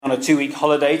on a 2-week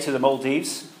holiday to the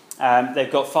Maldives.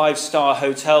 They've got 5-star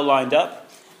hotel lined up,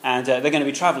 and they're going to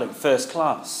be travelling first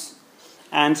class.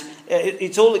 And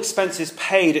it's all expenses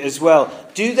paid as well.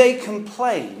 Do they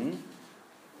complain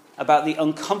about the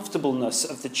uncomfortableness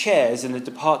of the chairs in the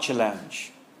departure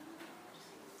lounge?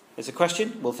 It's a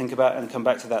question we'll think about and come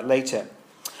back to that later.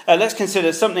 Let's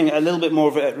consider something a little bit more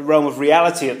of a realm of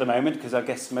reality at the moment, because I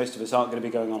guess most of us aren't going to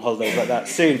be going on holidays like that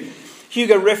soon.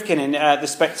 Hugo Rifkin in The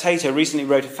Spectator recently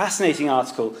wrote a fascinating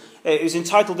article. It was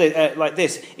entitled like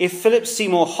this: If Philip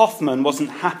Seymour Hoffman wasn't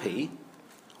happy,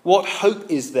 what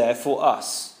hope is there for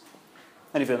us?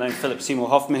 Many of you know Philip Seymour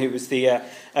Hoffman, who was the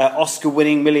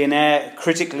Oscar-winning millionaire,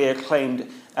 critically acclaimed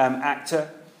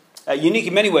actor. Unique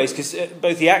in many ways, because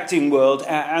both the acting world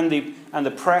and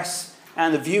the press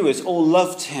and the viewers all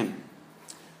loved him.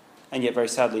 And yet, very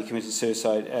sadly, he committed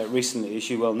suicide recently, as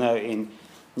you well know, in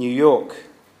New York.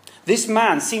 This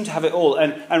man seemed to have it all.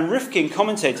 And Rifkin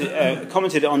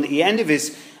commented on the end of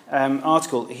his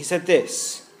article. He said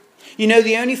this: "You know,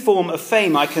 the only form of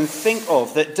fame I can think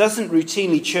of that doesn't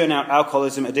routinely churn out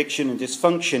alcoholism, addiction and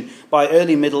dysfunction by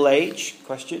early middle age,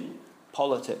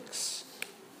 politics."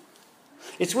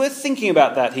 It's worth thinking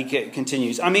about that, he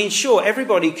continues. I mean, sure,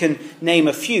 everybody can name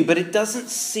a few, but it doesn't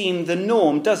seem the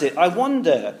norm, does it? I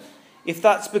wonder if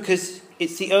that's because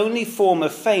it's the only form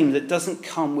of fame that doesn't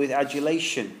come with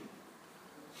adulation.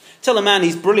 Tell a man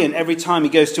he's brilliant every time he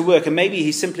goes to work, and maybe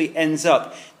he simply ends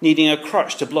up needing a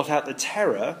crutch to blot out the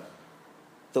terror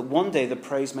that one day the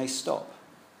praise may stop.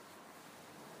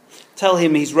 Tell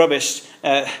him he's rubbish,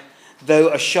 though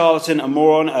a charlatan, a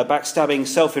moron, a backstabbing,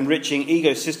 self-enriching,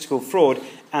 egotistical fraud,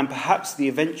 and perhaps the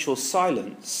eventual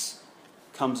silence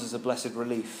comes as a blessed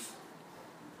relief.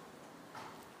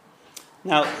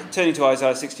 Now, turning to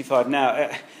Isaiah 65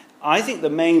 now, I think the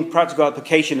main practical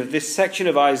application of this section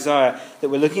of Isaiah that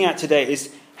we're looking at today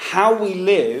is how we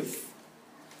live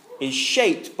is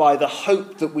shaped by the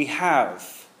hope that we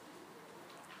have.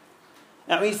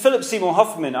 Now, I mean, Philip Seymour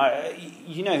Hoffman,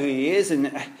 you know who he is,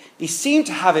 and he seemed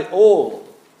to have it all.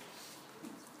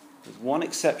 With one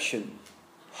exception: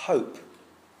 hope.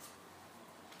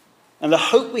 And the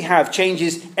hope we have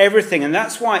changes everything, and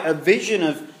that's why a vision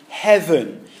of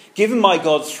heaven given by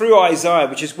God through Isaiah,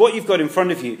 which is what you've got in front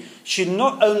of you, should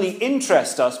not only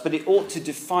interest us, but it ought to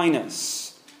define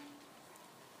us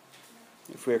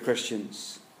if we are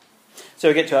Christians. So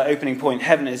we get to our opening point.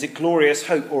 Heaven, is it glorious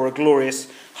hope or a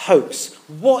glorious hopes?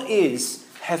 What is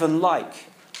heaven like?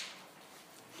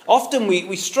 Often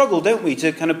we struggle, don't we,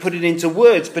 to kind of put it into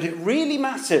words, but it really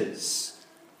matters,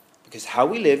 because how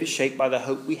we live is shaped by the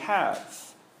hope we have.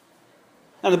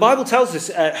 And the Bible tells us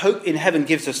hope in heaven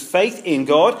gives us faith in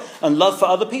God and love for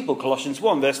other people, Colossians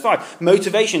 1, verse 5.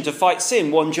 Motivation to fight sin,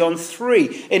 1 John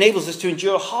 3. Enables us to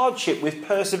endure hardship with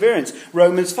perseverance,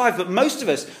 Romans 5. But most of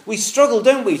us, we struggle,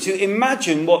 don't we, to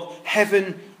imagine what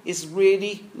heaven is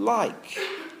really like.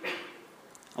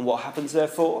 And what happens,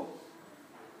 therefore?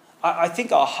 I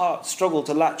think our hearts struggle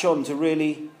to latch on to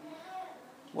really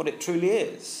what it truly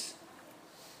is.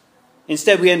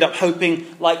 Instead, we end up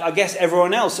hoping, like I guess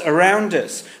everyone else around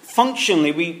us.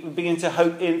 Functionally, we begin to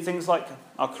hope in things like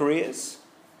our careers,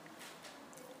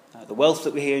 the wealth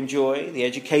that we enjoy, the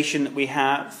education that we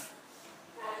have,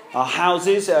 our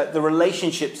houses, the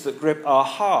relationships that grip our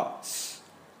hearts.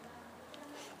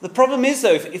 The problem is,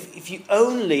 though, if you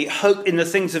only hope in the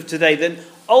things of today, then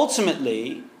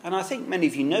ultimately, and I think many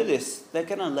of you know this, they're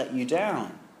going to let you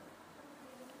down.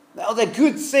 Oh, they're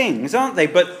good things, aren't they?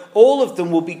 But all of them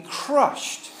will be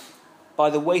crushed by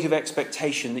the weight of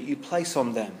expectation that you place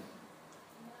on them.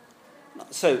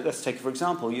 So let's take, for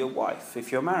example, your wife, if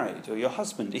you're married, or your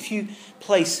husband. If you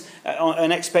place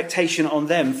an expectation on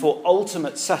them for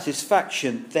ultimate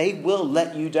satisfaction, they will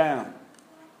let you down.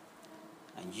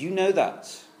 And you know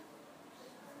that.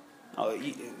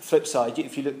 Flip side,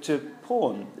 if you look to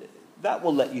porn, that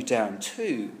will let you down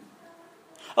too.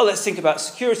 Oh, let's think about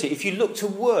security. If you look to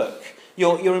work,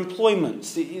 your employment,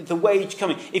 the wage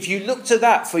coming, if you look to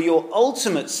that for your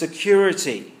ultimate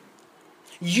security,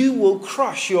 you will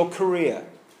crush your career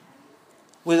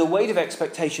with a weight of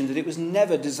expectation that it was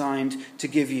never designed to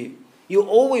give you. You'll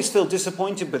always feel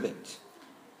disappointed with it.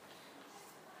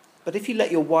 But if you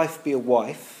let your wife be a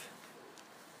wife,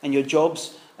 and your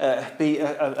jobs be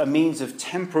a means of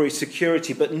temporary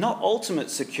security, but not ultimate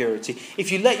security.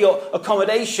 If you let your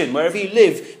accommodation, wherever you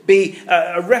live, be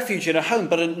a refuge and a home,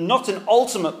 but not an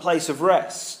ultimate place of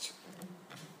rest,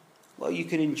 well, you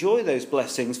can enjoy those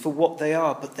blessings for what they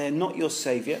are, but they're not your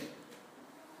saviour.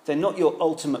 They're not your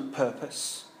ultimate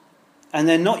purpose. And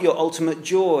they're not your ultimate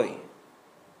joy.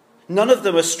 None of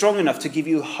them are strong enough to give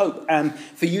you hope and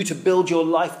for you to build your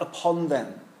life upon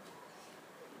them.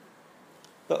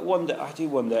 But I do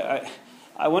wonder,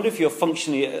 I wonder if you're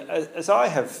functioning as I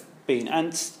have been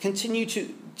and continue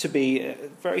to be,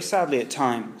 very sadly at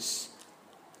times.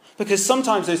 Because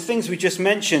sometimes those things we just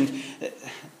mentioned,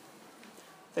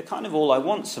 they're kind of all I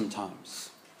want sometimes.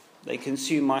 They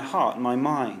consume my heart and my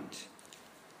mind.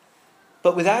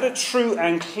 But without a true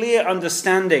and clear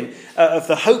understanding of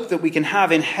the hope that we can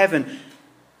have in heaven,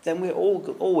 then we're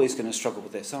always going to struggle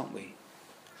with this, aren't we?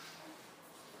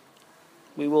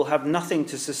 We will have nothing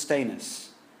to sustain us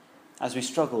as we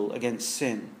struggle against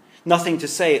sin. Nothing to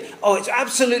say, oh, it's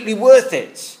absolutely worth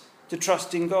it to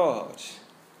trust in God.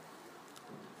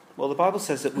 Well, the Bible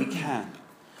says that we can.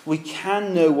 We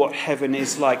can know what heaven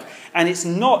is like. And it's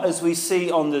not as we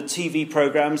see on the TV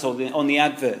programs or on the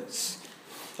adverts.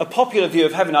 A popular view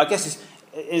of heaven, I guess,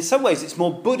 in some ways it's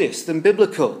more Buddhist than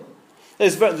biblical.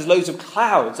 There's loads of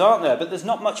clouds, aren't there? But there's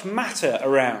not much matter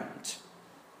around.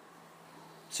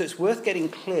 So it's worth getting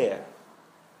clear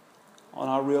on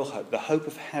our real hope, the hope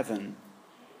of heaven,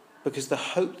 because the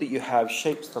hope that you have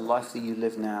shapes the life that you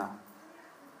live now.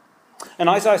 And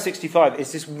Isaiah 65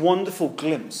 is this wonderful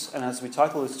glimpse, and as we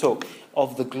title this talk,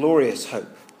 of the glorious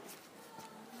hope.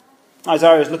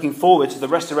 Isaiah is looking forward to the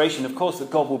restoration, of course,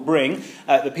 that God will bring.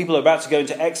 The people are about to go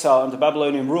into exile under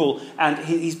Babylonian rule, and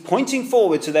he's pointing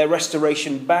forward to their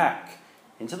restoration back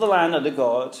into the land under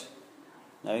God,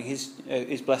 knowing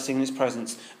his blessing and his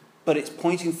presence. But it's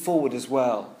pointing forward as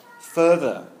well,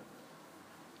 further,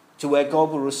 to where God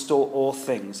will restore all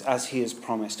things as he has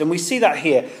promised. And we see that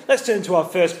here. Let's turn to our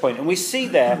first point. And we see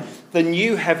there the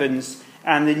new heavens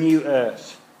and the new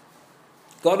earth.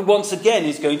 God once again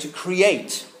is going to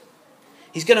create.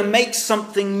 He's going to make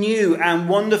something new and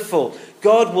wonderful.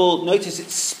 God will, notice it,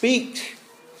 speak.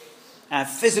 And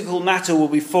physical matter will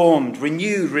be formed,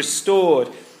 renewed, restored.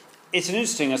 It's an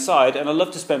interesting aside, and I'd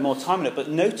love to spend more time on it, but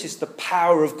notice the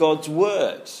power of God's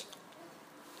word.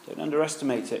 Don't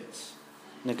underestimate it.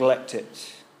 Neglect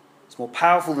it. It's more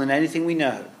powerful than anything we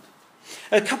know.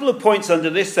 A couple of points under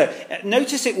this there.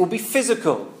 Notice it will be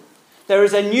physical. There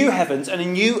is a new heavens and a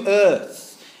new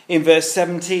earth in verse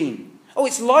 17. Oh,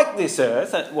 it's like this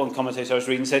earth. One commentator I was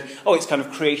reading said, oh, it's kind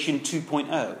of creation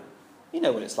 2.0. You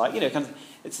know what it's like. Kind of,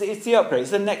 it's the upgrade.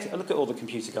 It's the next. Look at all the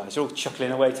computer guys. They're all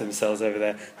chuckling away to themselves over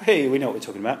there. Hey, we know what we're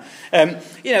talking about.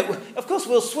 Of course,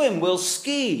 we'll swim. We'll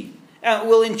ski.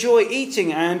 We'll enjoy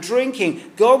eating and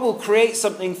drinking. God will create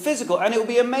something physical and it will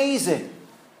be amazing.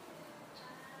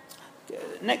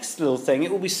 Next little thing,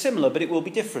 it will be similar, but it will be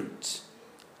different.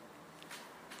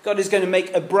 God is going to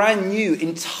make a brand new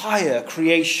entire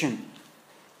creation.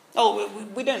 Oh,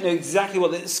 we don't know exactly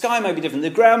what the sky may be different, the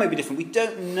ground may be different. We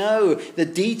don't know the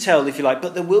detail, if you like,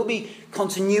 but there will be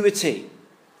continuity.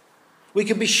 We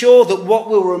can be sure that what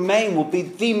will remain will be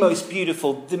the most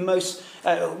beautiful, the most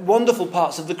wonderful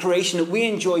parts of the creation that we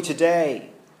enjoy today.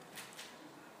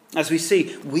 As we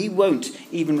see, we won't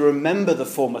even remember the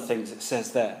former things it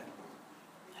says there.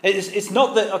 It's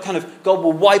not that God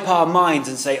will wipe our minds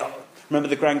and say, oh, remember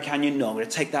the Grand Canyon? No, I'm going to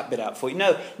take that bit out for you.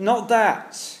 No, not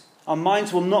that. Our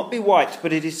minds will not be wiped,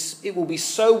 but it will be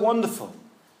so wonderful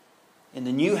in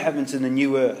the new heavens and the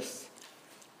new earth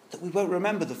that we won't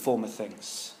remember the former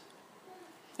things.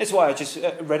 That's why I just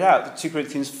read out the 2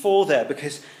 Corinthians 4 there,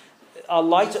 because our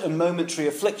light and momentary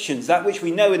afflictions, that which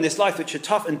we know in this life which are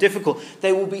tough and difficult,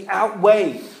 they will be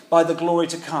outweighed by the glory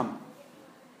to come.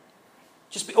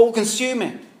 Just be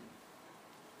all-consuming.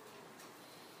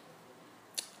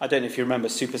 I don't know if you remember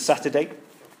Super Saturday.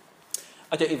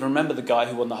 I don't even remember the guy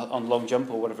who won on long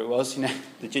jump or whatever it was,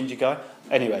 the ginger guy.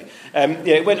 Anyway,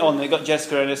 it went on. They got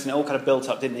Jessica Ernest and it all kind of built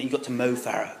up, didn't it? You got to Mo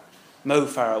Farah. Mo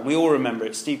Farah, we all remember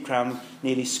it. Steve Crown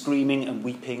nearly screaming and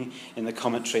weeping in the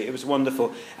commentary. It was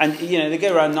wonderful. And, they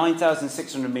go around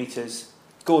 9,600 metres.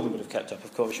 Gordon would have kept up,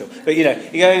 of course, sure. But, you're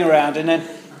going around and then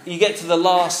you get to the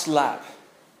last lap.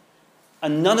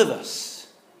 And none of us,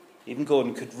 even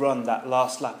Gordon, could run that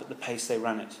last lap at the pace they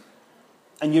ran it.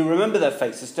 And you remember their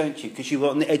faces, don't you? Because you were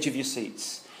on the edge of your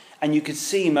seats. And you could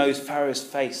see Mo Farah's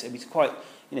face. It was quite,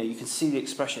 you can see the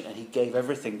expression. And he gave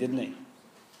everything, didn't he?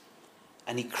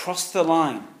 And he crossed the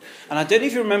line. And I don't know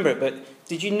if you remember it, but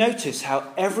did you notice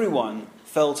how everyone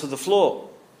fell to the floor?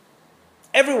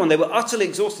 Everyone, they were utterly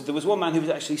exhausted. There was one man who was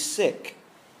actually sick.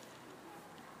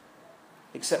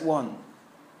 Except one.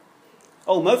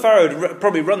 Oh, Mo Farah had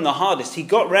probably run the hardest. He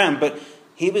got round, but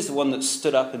he was the one that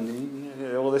stood up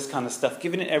and all this kind of stuff,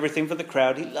 giving it everything for the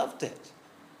crowd. He loved it.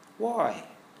 Why?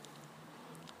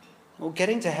 Well,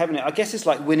 getting to heaven, I guess it's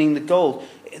like winning the gold.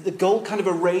 The gold kind of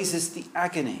erases the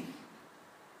agony.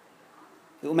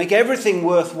 It will make everything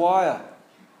worthwhile.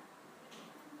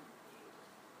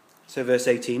 So verse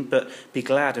 18, but be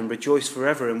glad and rejoice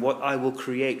forever in what I will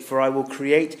create, for I will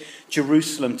create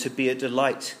Jerusalem to be a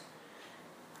delight,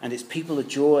 and its people a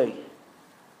joy.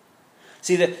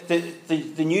 See,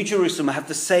 the New Jerusalem have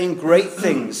the same great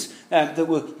things that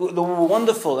were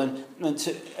wonderful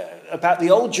about the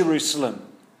old Jerusalem,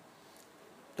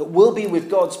 that will be with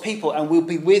God's people and will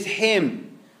be with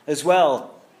him as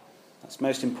well. That's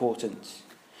most important.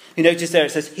 You notice there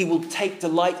it says, he will take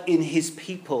delight in his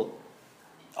people.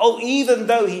 Oh, even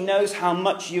though he knows how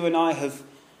much you and I have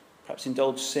perhaps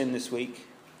indulged sin this week.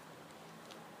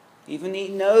 Even he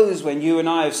knows when you and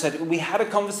I have said, we had a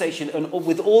conversation and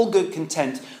with all good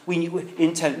intent, we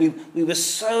were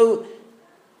so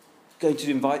going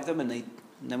to invite them and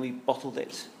then we bottled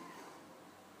it.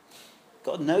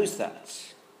 God knows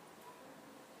that.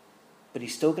 But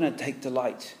he's still going to take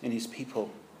delight in his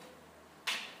people.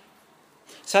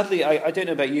 Sadly, I don't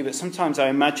know about you, but sometimes I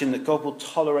imagine that God will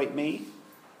tolerate me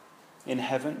in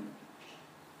heaven.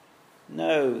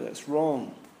 No, that's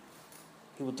wrong.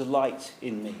 He will delight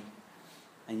in me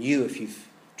and you if you've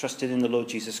trusted in the Lord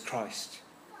Jesus Christ.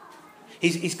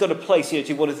 He's got a place here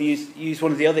to use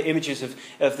one of the other images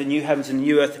of the new heavens and the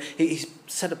new earth. He's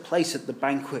set a place at the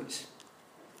banquet.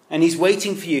 And he's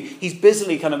waiting for you. He's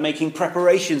busily kind of making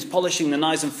preparations, polishing the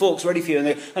knives and forks ready for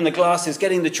you, and the glasses,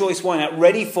 getting the choice wine out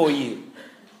ready for you.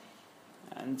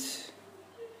 And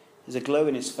there's a glow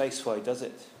in his face while he does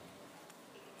it.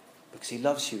 Because he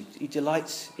loves you. He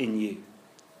delights in you.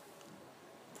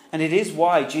 And it is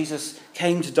why Jesus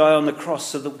came to die on the cross,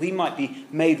 so that we might be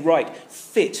made right,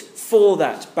 fit for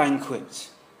that banquet.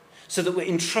 So that we're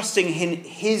entrusting in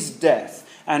his death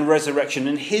and resurrection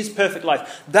and his perfect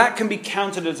life. That can be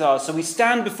counted as ours. So we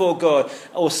stand before God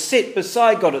or sit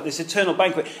beside God at this eternal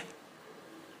banquet.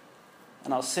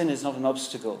 And our sin is not an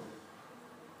obstacle.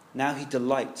 Now he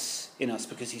delights in us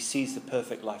because he sees the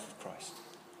perfect life of Christ.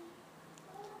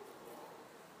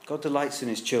 God delights in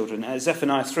his children.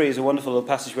 Zephaniah 3 is a wonderful little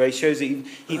passage where he shows that he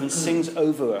even sings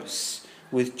over us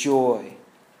with joy.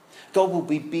 God will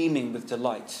be beaming with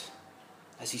delight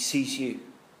as he sees you.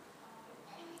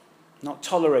 Not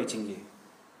tolerating you.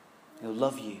 He'll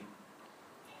love you.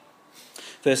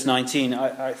 Verse 19,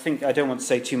 I think I don't want to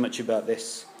say too much about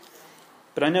this,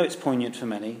 but I know it's poignant for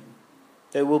many.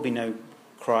 There will be no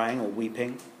crying or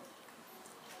weeping.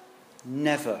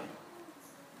 Never.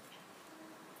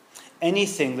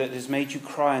 Anything that has made you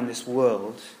cry in this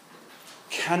world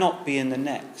cannot be in the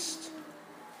next.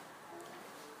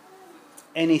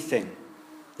 Anything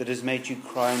that has made you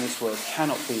cry in this world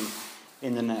cannot be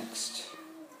in the next.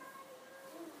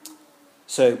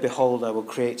 So, behold, I will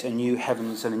create a new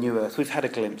heavens and a new earth. We've had a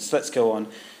glimpse. Let's go on.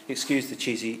 Excuse the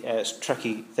cheesy,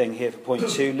 trucky thing here for point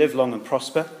 2. Live long and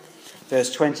prosper.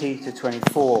 Verse 20 to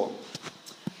 24.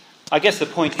 I guess the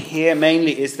point here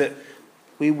mainly is that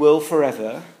we will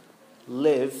forever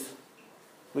live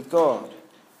with God.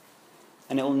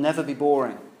 And it will never be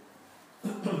boring.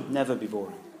 Never be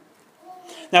boring.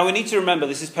 Now we need to remember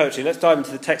this is poetry. Let's dive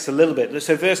into the text a little bit.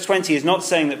 So verse 20 is not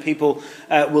saying that people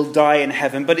will die in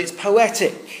heaven, but it's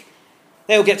poetic.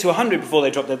 They'll get to 100 before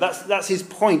they drop dead. That's his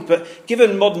point. But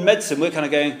given modern medicine, we're kind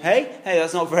of going, hey,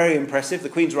 that's not very impressive. The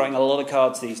Queen's writing a lot of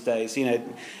cards these days.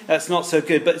 That's not so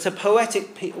good. But it's a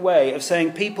poetic way of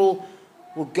saying people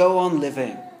will go on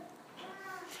living.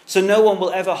 So no one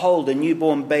will ever hold a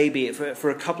newborn baby for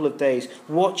a couple of days,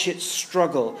 watch it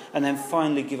struggle, and then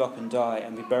finally give up and die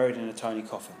and be buried in a tiny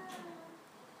coffin.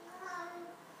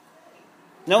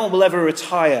 No one will ever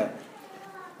retire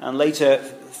and later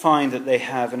find that they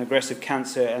have an aggressive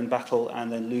cancer and battle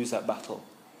and then lose that battle.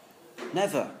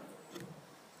 Never.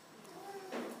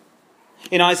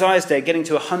 In Isaiah's day, getting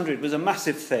to 100 was a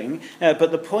massive thing,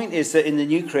 but the point is that in the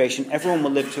new creation, everyone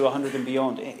will live to 100 and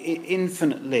beyond,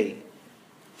 infinitely.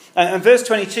 And verse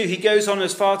 22, he goes on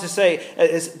as far to say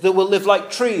that we'll live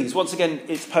like trees. Once again,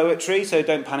 it's poetry, so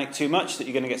don't panic too much that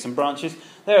you're going to get some branches.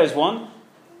 There is one.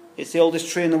 It's the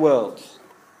oldest tree in the world.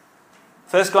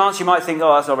 First glance, you might think,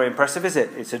 that's not very impressive, is it?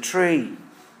 It's a tree.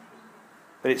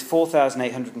 But it's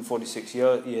 4,846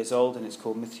 years old, and it's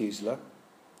called Methuselah.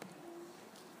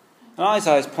 And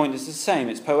Isaiah's point is the same.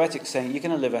 It's poetic, saying you're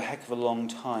going to live a heck of a long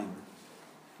time.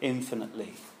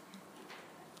 Infinitely.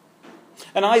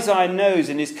 And Isaiah knows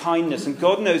in his kindness, and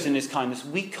God knows in his kindness,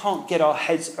 we can't get our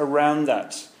heads around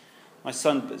that. My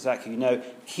son, Zach,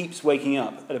 keeps waking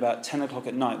up at about 10 o'clock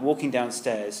at night, walking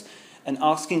downstairs and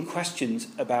asking questions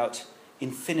about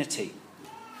infinity.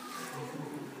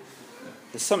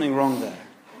 There's something wrong there.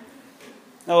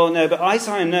 Oh no, but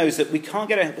Isaiah knows that we can't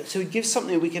get it, so he gives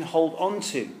something we can hold on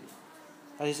to.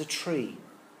 That is a tree.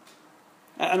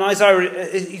 And Isaiah,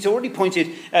 he's already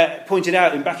pointed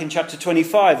out back in chapter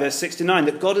 25, verse 6 to 9,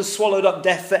 that God has swallowed up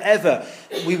death forever.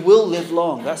 We will live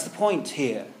long. That's the point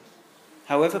here.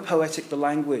 However poetic the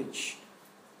language,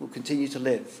 we'll continue to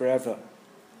live forever.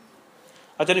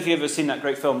 I don't know if you've ever seen that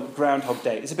great film, Groundhog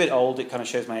Day. It's a bit old. It kind of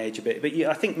shows my age a bit. But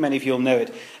I think many of you will know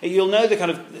it. You'll know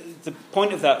the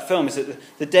point of that film is that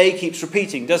the day keeps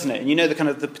repeating, doesn't it? And you know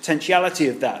the potentiality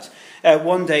of that.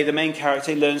 One day the main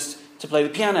character learns to play the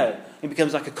piano. He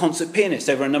becomes like a concert pianist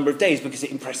over a number of days because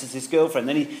it impresses his girlfriend.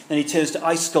 Then he turns to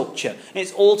ice sculpture. And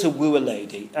it's all to woo a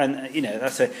lady. And,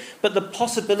 that's it. But the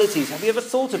possibilities, have you ever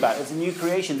thought about it as a new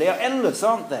creation? They are endless,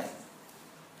 aren't they?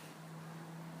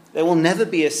 There will never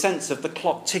be a sense of the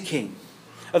clock ticking,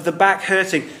 of the back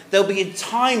hurting. There'll be a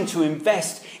time to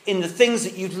invest in the things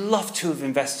that you'd love to have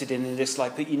invested in this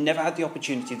life, but you never had the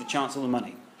opportunity, the chance, or the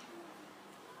money.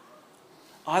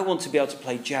 I want to be able to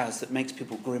play jazz that makes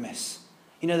people grimace.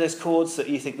 You know those chords that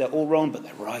you think they're all wrong, but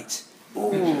they're right?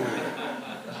 Ooh.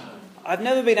 I've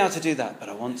never been able to do that, but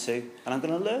I want to, and I'm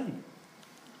going to learn.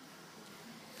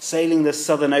 Sailing the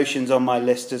southern oceans on my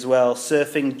list as well.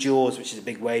 Surfing Jaws, which is a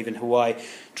big wave in Hawaii.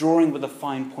 Drawing with a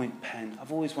fine point pen.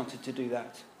 I've always wanted to do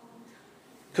that.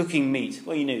 Cooking meat.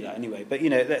 Well, you knew that anyway. But,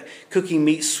 cooking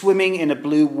meat. Swimming in a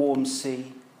blue, warm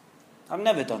sea. I've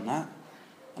never done that.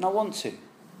 And I want to.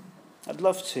 I'd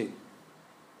love to.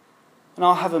 And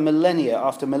I'll have a millennia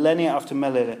after millennia after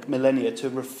millennia to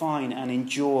refine and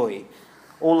enjoy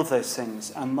all of those things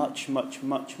and much, much,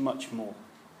 much, much more.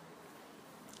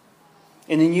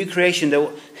 In the new creation, there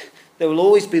will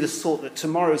always be the thought that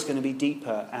tomorrow is going to be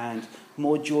deeper and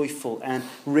more joyful and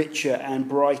richer and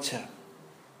brighter.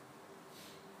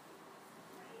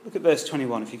 Look at verse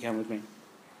 21 if you can with me.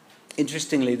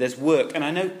 Interestingly, there's work. And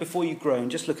I know before you groan,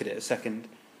 just look at it a second.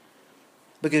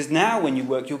 Because now when you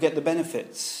work, you'll get the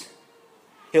benefits.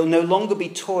 It'll no longer be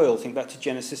toil. Think back to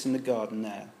Genesis in the garden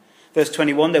there. Verse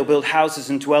 21, they'll build houses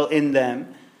and dwell in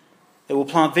them. They will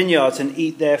plant vineyards and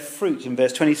eat their fruit. In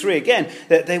verse 23, again,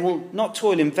 that they will not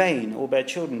toil in vain or bear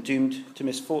children doomed to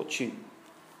misfortune.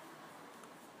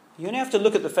 You only have to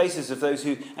look at the faces of those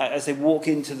who, as they walk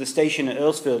into the station at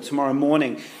Earlsfield tomorrow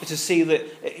morning, to see that,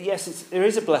 yes, there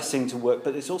is a blessing to work,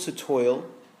 but there's also toil.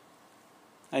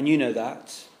 And you know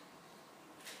that.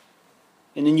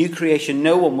 In the new creation,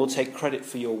 no one will take credit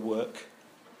for your work.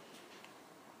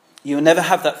 You will never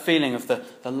have that feeling of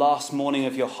the last morning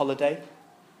of your holiday.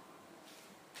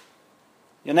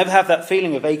 You'll never have that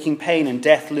feeling of aching pain and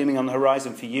death looming on the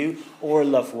horizon for you or a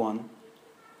loved one.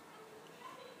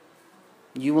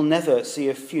 You will never see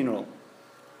a funeral.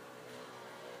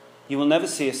 You will never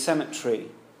see a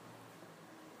cemetery.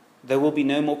 There will be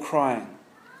no more crying.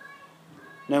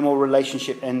 No more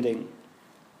relationship ending.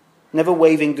 Never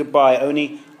waving goodbye,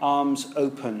 only arms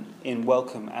open in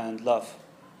welcome and love.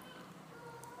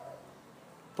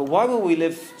 But why will we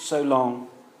live so long?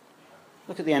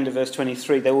 Look at the end of verse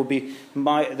 23. There will be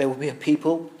a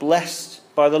people blessed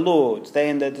by the Lord, they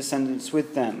and their descendants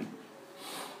with them.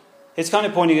 It's kind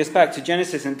of pointing us back to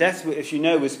Genesis, and death, as you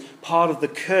know, was part of the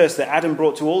curse that Adam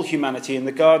brought to all humanity in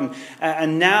the garden.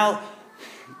 And now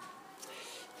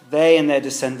they and their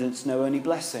descendants know only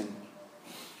blessing.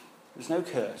 There's no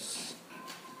curse,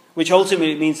 which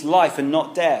ultimately means life and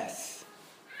not death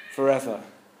forever.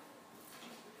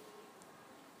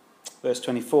 Verse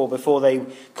 24, before they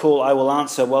call, I will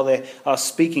answer. While they are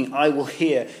speaking, I will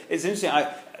hear. It's interesting,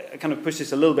 I kind of push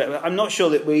this a little bit. But I'm not sure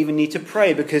that we even need to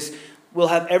pray because we'll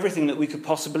have everything that we could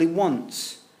possibly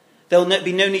want. There'll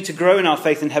be no need to grow in our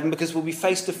faith in heaven because we'll be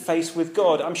face to face with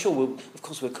God. I'm sure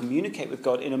we'll communicate with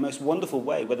God in a most wonderful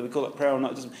way, whether we call it prayer or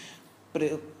not. But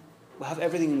we'll have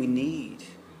everything we need.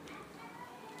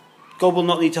 God will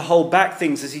not need to hold back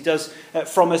things as he does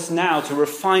from us now to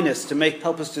refine us, to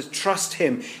help us to trust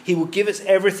him. He will give us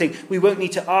everything. We won't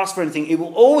need to ask for anything. It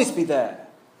will always be there.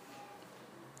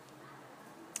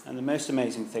 And the most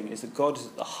amazing thing is that God is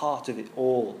at the heart of it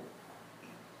all,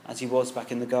 as he was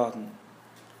back in the garden.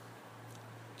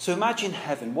 So imagine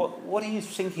heaven. What are you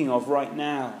thinking of right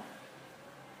now?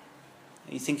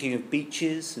 Are you thinking of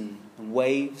beaches and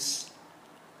waves,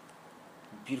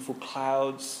 and beautiful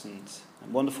clouds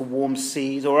and wonderful warm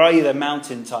seas? Or are you the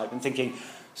mountain type and thinking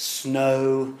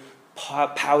snow,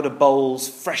 powder bowls,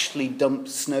 freshly dumped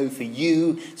snow for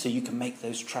you so you can make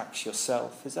those tracks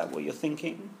yourself? Is that what you're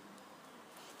thinking?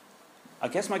 I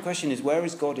guess my question is, where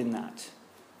is God in that?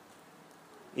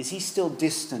 Is he still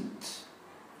distant?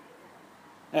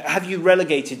 Have you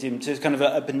relegated him to kind of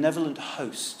a benevolent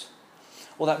host?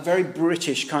 Or that very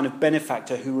British kind of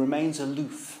benefactor who remains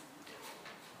aloof?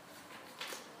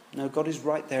 No, God is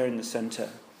right there in the centre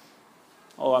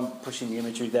Oh, I'm pushing the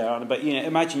imagery there, aren't I? But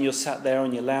imagine you're sat there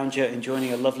on your lounger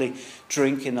enjoying a lovely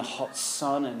drink in the hot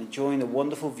sun and enjoying the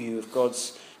wonderful view of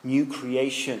God's new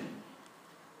creation.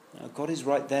 God is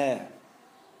right there,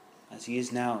 as he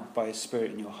is now by his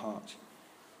Spirit in your heart.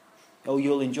 Oh,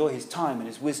 you'll enjoy his time and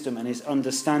his wisdom and his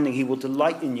understanding. He will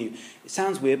delight in you. It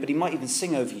sounds weird, but he might even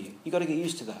sing over you. You've got to get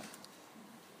used to that.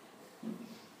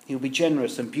 He will be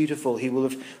generous and beautiful. He will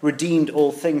have redeemed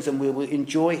all things, and we will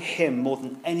enjoy him more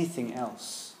than anything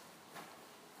else.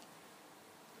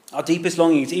 Our deepest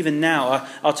longings, even now,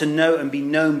 are to know and be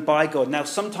known by God. Now,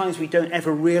 sometimes we don't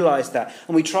ever realize that,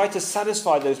 and we try to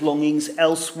satisfy those longings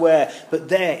elsewhere. But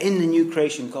there, in the new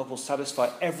creation, God will satisfy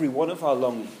every one of our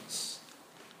longings.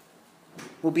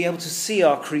 We'll be able to see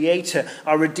our Creator,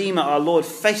 our Redeemer, our Lord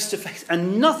face to face,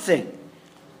 and nothing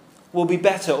will be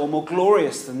better or more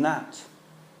glorious than that.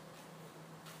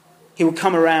 He will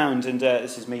come around, and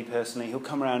this is me personally, he'll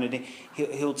come around and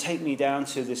he'll take me down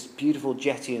to this beautiful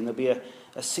jetty, and there'll be a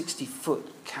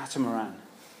 60-foot catamaran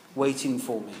waiting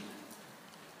for me.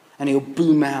 And he'll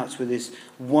boom out with his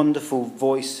wonderful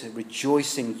voice,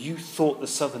 rejoicing, "You thought the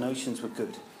southern oceans were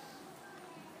good.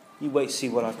 You wait to see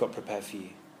what I've got prepared for you."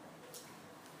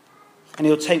 And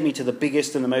he'll take me to the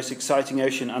biggest and the most exciting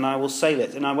ocean, and I will sail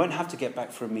it. And I won't have to get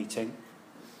back for a meeting.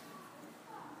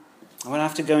 I won't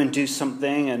have to go and do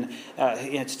something and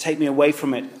to take me away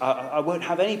from it. I won't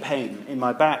have any pain in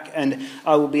my back, and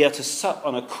I will be able to sup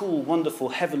on a cool, wonderful,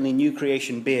 heavenly new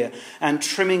creation beer and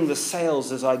trimming the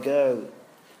sails as I go,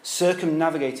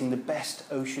 circumnavigating the best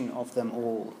ocean of them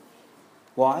all.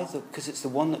 Why? Because it's the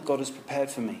one that God has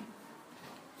prepared for me.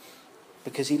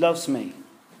 Because he loves me,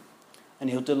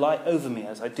 and he'll delight over me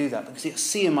as I do that, because he'll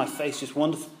see in my face just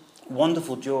wonderful,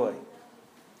 wonderful joy,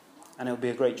 and it'll be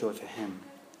a great joy for him.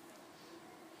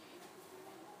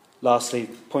 Lastly,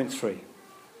 point 3.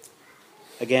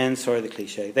 Again, sorry, the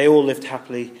cliche. They all lived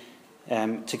happily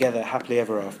together, happily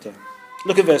ever after.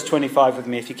 Look at verse 25 with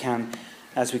me if you can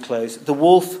as we close. The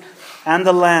wolf and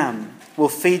the lamb will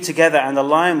feed together, and the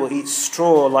lion will eat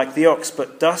straw like the ox,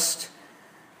 but dust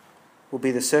will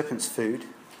be the serpent's food.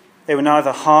 They will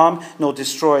neither harm nor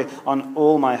destroy on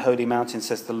all my holy mountain,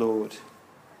 says the Lord.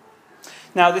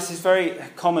 Now, this is very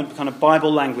common kind of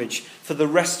Bible language for the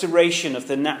restoration of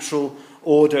the natural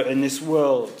order in this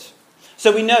world.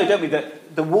 So we know, don't we,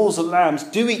 that the wolves and lambs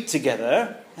do eat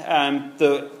together.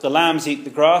 The lambs eat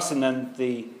the grass, and then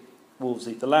the wolves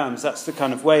eat the lambs. That's the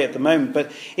kind of way at the moment.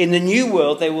 But in the new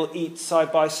world, they will eat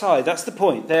side by side. That's the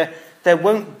point. There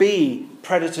won't be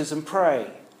predators and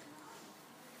prey.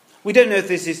 We don't know if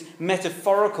this is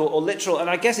metaphorical or literal, and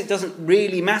I guess it doesn't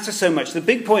really matter so much. The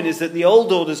big point is that the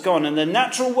old order's gone, and the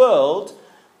natural world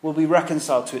will be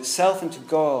reconciled to itself and to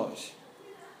God.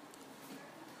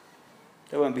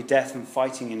 There won't be death and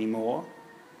fighting anymore.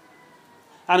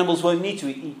 Animals won't need to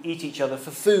eat each other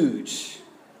for food.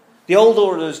 The old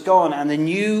order is gone, and the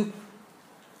new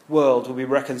world will be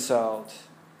reconciled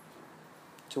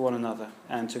to one another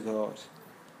and to God.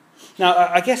 Now,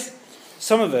 I guess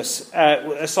some of us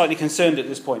are slightly concerned at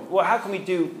this point. Well, how can we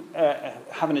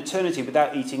have an eternity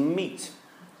without eating meat?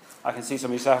 I can see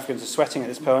some of you South Africans are sweating at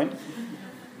this point.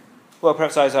 Well,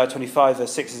 perhaps Isaiah 25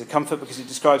 verse 6 is a comfort, because it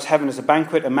describes heaven as a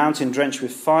banquet, a mountain drenched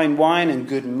with fine wine and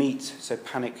good meat, so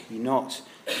panic ye not.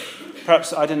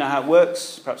 Perhaps, I don't know how it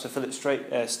works, perhaps a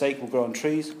fillet steak will grow on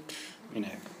trees.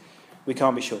 We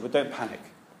can't be sure, but don't panic,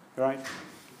 right?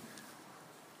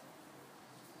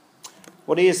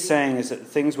 What he is saying is that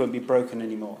things won't be broken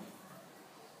anymore.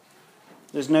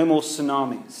 There's no more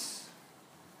tsunamis.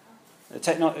 The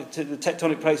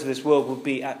tectonic plates of this world will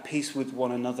be at peace with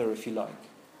one another, if you like.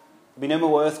 There'll be no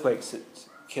more earthquakes that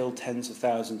kill tens of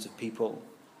thousands of people.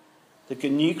 The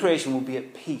new creation will be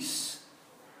at peace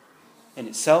in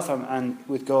itself and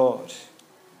with God.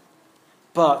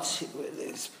 But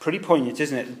it's pretty poignant,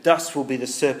 isn't it? Dust will be the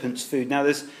serpent's food. Now,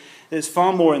 there's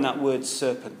far more in that word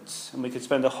serpent, and we could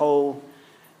spend a whole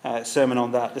sermon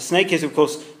on that. The snake is, of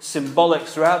course, symbolic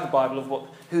throughout the Bible of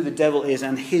who the devil is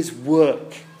and his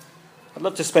work. I'd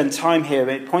love to spend time here.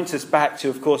 It points us back to,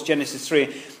 of course, Genesis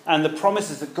 3 and the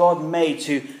promises that God made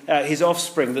to his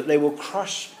offspring, that they will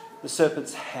crush the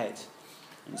serpent's head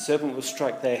and the serpent will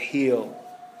strike their heel.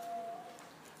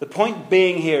 The point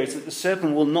being here is that the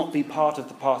serpent will not be part of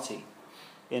the party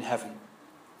in heaven,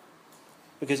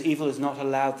 because evil is not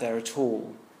allowed there at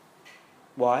all.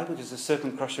 Why? Because the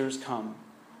serpent crusher has come,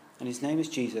 and his name is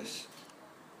Jesus.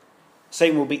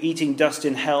 Satan will be eating dust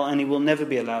in hell, and he will never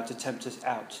be allowed to tempt us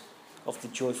out of the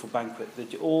joyful banquet,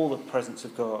 all the presence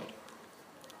of God.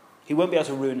 He won't be able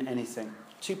to ruin anything.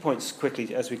 2 points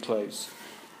quickly as we close.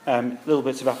 Little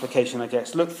bits of application, I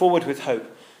guess. Look forward with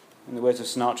hope. In the words of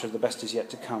Sinatra, the best is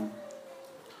yet to come.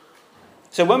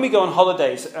 So when we go on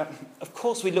holidays, of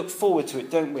course we look forward to it,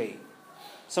 don't we?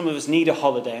 Some of us need a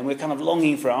holiday and we're kind of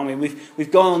longing for it, aren't we?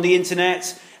 We've gone on the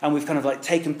internet and we've kind of like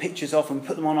taken pictures off and we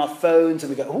put them on our phones and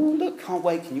we go, oh, look, can't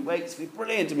wait, can you wait? It's going to be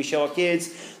brilliant. And we show our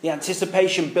kids. The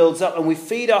anticipation builds up and we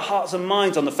feed our hearts and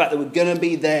minds on the fact that we're going to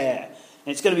be there.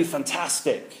 And it's going to be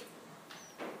fantastic.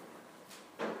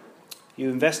 You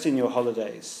invest in your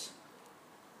holidays.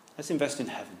 Let's invest in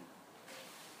heaven.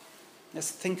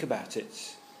 Let's think about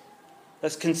it.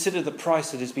 Let's consider the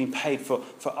price that has been paid for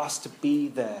us to be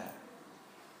there.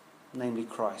 Namely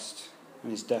Christ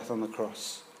and his death on the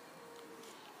cross.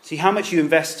 See how much you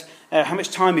invest, how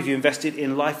much time have you invested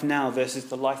in life now versus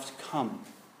the life to come?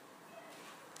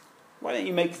 Why don't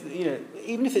you make,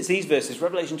 even if it's these verses,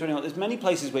 Revelation 21, there's many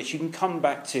places which you can come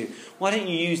back to. Why don't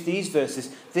you use these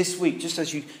verses this week, just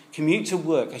as you commute to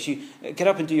work, as you get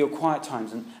up and do your quiet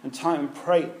times and time and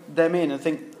pray them in and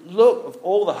think, look, of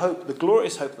all the hope, the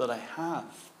glorious hope that I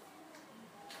have.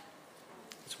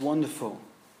 It's wonderful.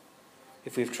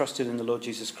 If we have trusted in the Lord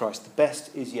Jesus Christ, the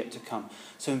best is yet to come.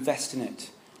 So invest in it.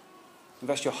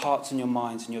 Invest your hearts and your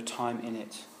minds and your time in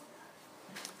it.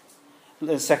 And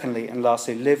then secondly and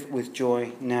lastly, live with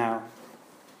joy now.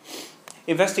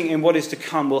 Investing in what is to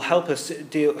come will help us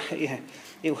deal. It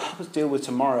will help us deal with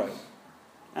tomorrow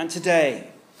and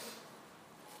today.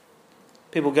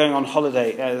 People going on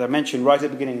holiday, as I mentioned right at the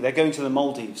beginning, they're going to the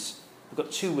Maldives. They've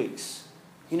got 2 weeks.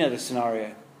 You know the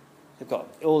scenario. They've got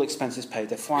all expenses paid.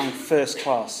 They're flying first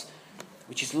class,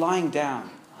 which is lying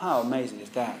down. How amazing is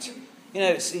that?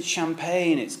 It's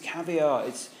champagne, it's caviar,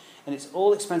 and it's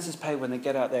all expenses paid when they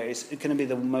get out there. It's going to be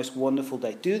the most wonderful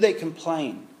day. Do they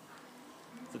complain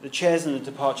that the chairs in the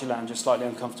departure lounge are slightly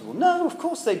uncomfortable? No, of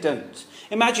course they don't.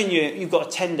 Imagine you've got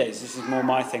 10 days. This is more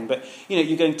my thing, but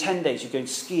you're going 10 days. You're going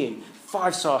skiing.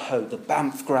 5-star Ho, the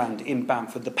Banff Grand in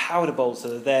Banff with the powder bowls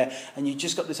that are there, and you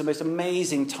just got this most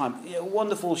amazing time.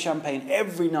 Wonderful champagne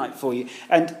every night for you.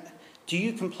 And do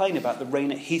you complain about the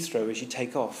rain at Heathrow as you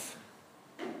take off?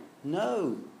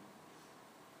 No.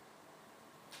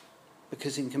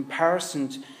 Because in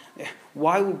comparison,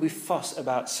 why would we fuss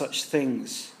about such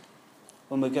things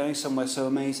when we're going somewhere so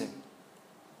amazing?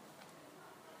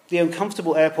 The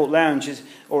uncomfortable airport lounge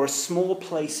or a small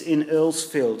place in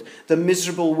Earlsfield, the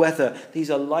miserable weather,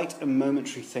 these are light and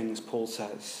momentary things, Paul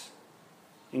says,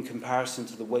 in comparison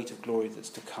to the weight of glory that's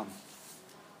to come.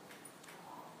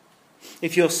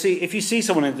 If you see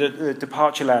someone in the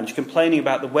departure lounge complaining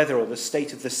about the weather or the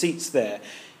state of the seats there,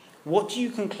 what do you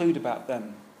conclude about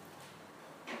them?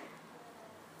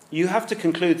 You have to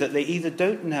conclude that they either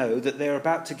don't know that they're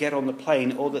about to get on the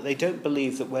plane or that they don't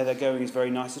believe that where they're going is very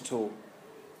nice at all.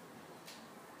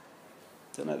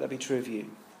 Don't let that be true of you.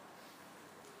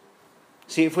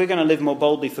 See, if we're going to live more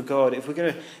boldly for God, if we're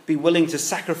going to be willing to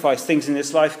sacrifice things in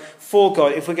this life for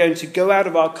God, if we're going to go out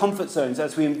of our comfort zones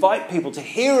as we invite people to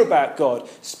hear about God,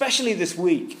 especially this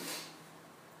week,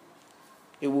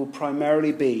 it will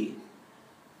primarily be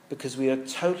because we are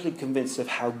totally convinced of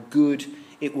how good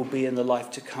it will be in the life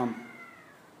to come.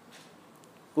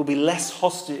 We'll be less of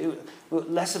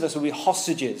us will be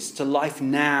hostages to life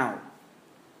now.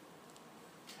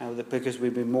 Because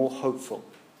we've been more hopeful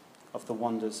of the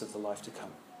wonders of the life to come.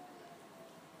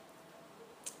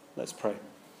 Let's pray.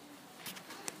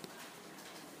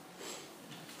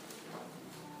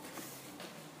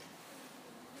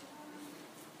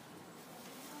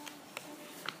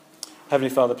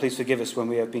 Heavenly Father, please forgive us when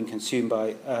we have been consumed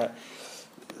by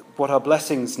what are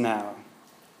blessings now,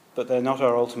 but they're not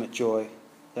our ultimate joy.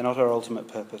 They're not our ultimate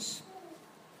purpose.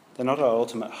 They're not our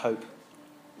ultimate hope.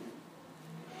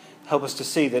 Help us to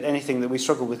see that anything that we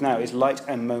struggle with now is light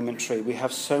and momentary. We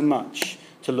have so much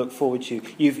to look forward to.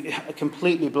 You've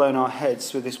completely blown our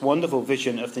heads with this wonderful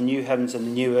vision of the new heavens and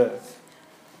the new earth.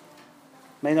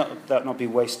 May that not be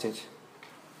wasted.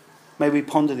 May we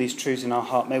ponder these truths in our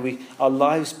heart. May our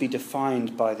lives be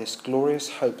defined by this glorious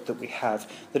hope that we have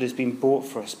that has been bought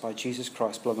for us by Jesus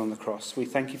Christ's blood on the cross. We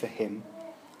thank you for him.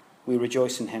 We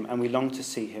rejoice in him and we long to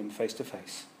see him face to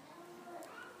face.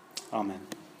 Amen.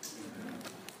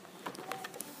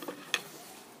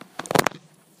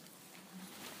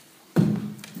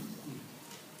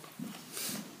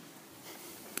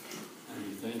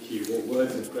 Thank you. What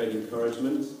words of great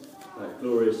encouragement, that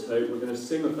glorious hope. We're going to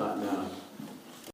sing of that now.